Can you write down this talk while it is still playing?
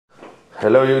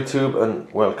Hello YouTube and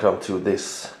welcome to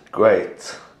this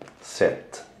great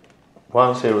set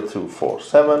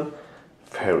 10247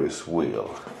 Ferris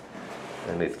wheel,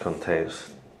 and it contains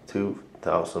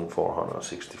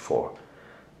 2464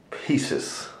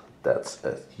 pieces. That's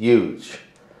a huge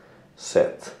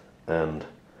set and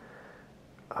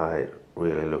I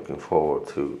really looking forward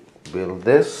to build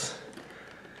this,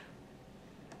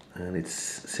 and it's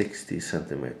 60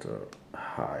 centimeter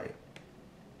high.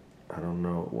 I don't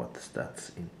know what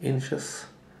that's in inches.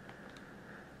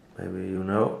 Maybe you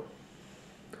know.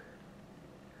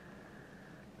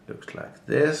 Looks like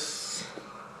this.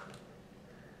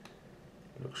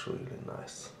 Looks really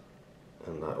nice.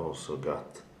 And I also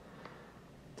got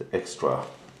the extra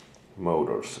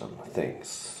motors and things,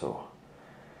 so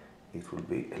it will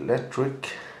be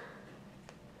electric.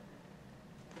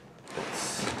 Let's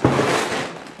see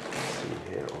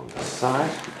here on the side.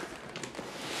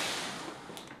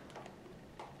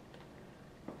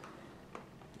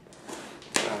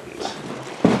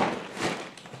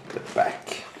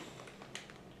 Back.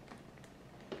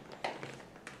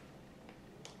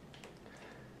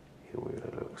 Here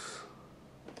really looks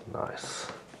nice.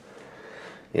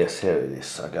 Yes, here it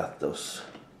is. I got those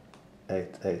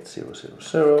 88000 and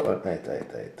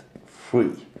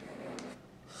 8883,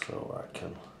 so I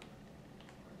can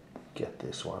get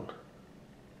this one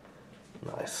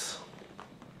nice.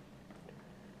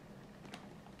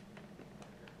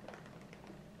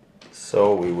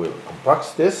 So we will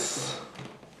unbox this.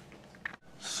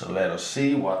 So let us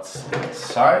see what's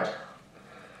inside.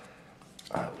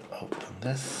 I will open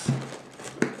this.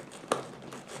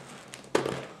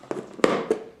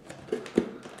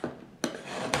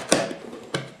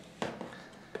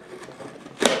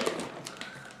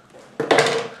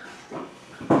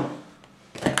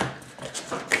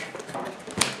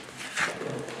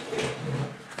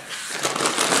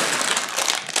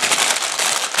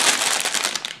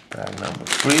 Bag number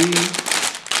 3.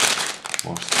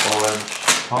 Most orange.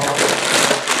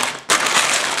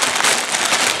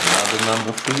 Another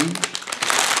number 3.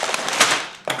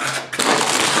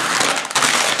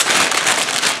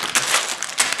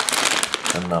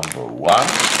 And number 1.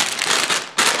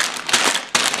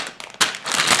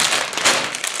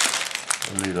 A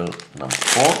little number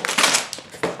 4.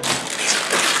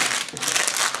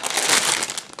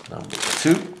 Number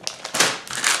 2.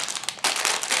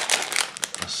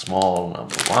 A small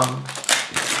number 1.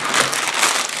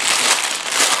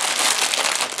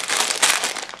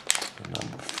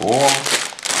 Number 4, number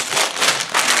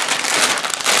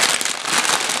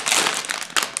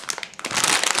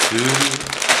 2,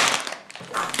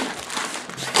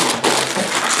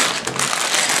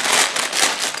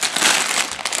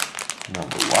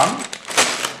 number 1,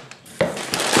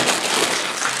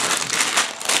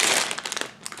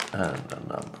 and the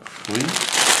number 3,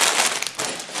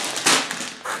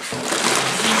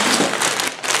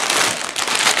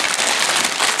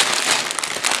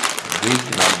 big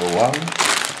number 1.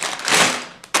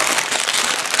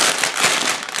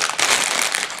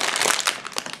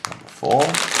 Number 4.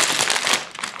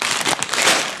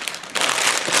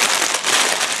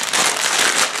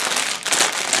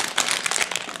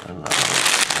 And number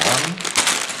 1.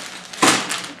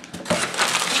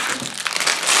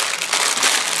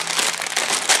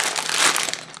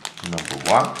 Number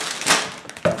 1.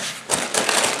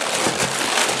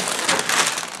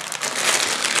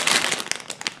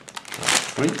 Number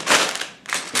 3.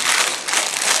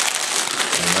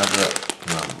 Another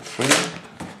number 3.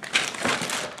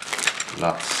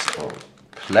 Lots of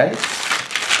plates.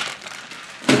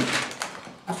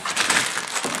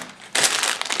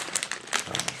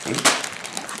 Number 3.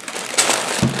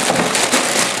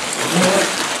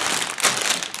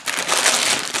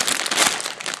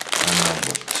 And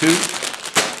number 2.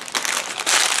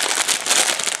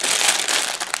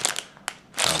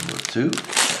 Number 2.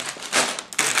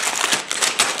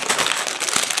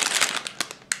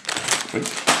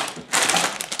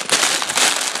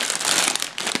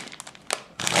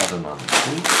 Another number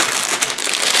 2.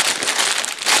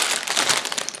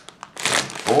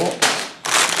 Number 4.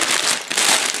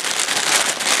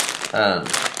 And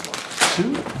number 2.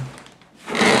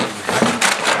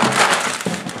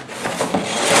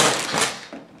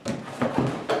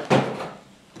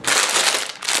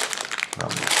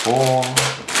 Number 4.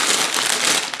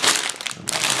 And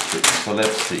number 6. So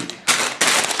let's see.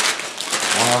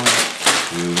 1,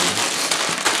 2,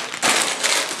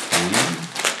 3,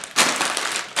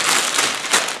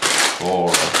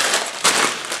 4,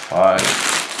 5,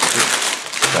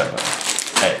 6, 7,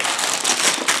 8,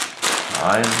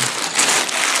 9,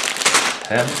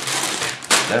 10,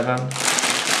 11,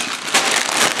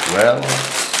 12,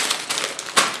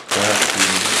 13,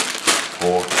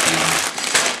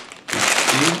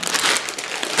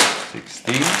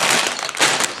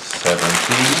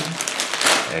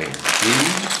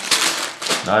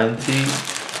 19,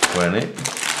 20,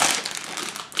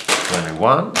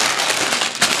 21,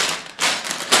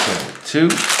 22,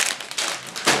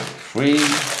 23,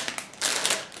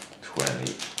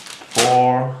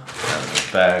 24, and the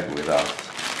bag without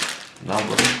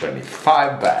number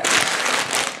 25 bags.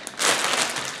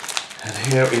 And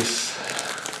here is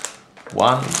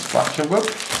one instruction book,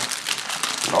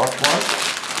 large one.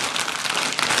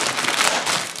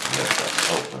 Let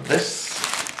us open this.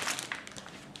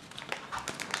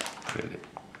 Pretty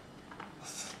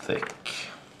thick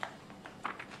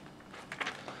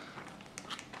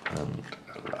and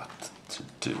a lot to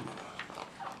do.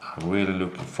 I'm really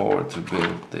looking forward to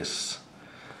build this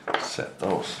set.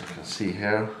 Oh, so you can see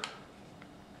here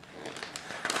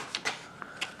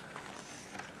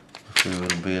we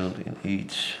will build in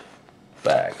each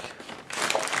bag.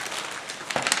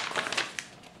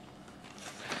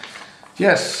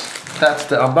 Yes, that's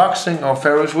the unboxing of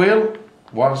Ferris wheel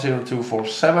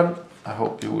 10247. I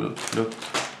hope you will look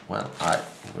when I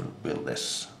will build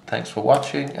this. Thanks for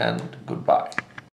watching and goodbye.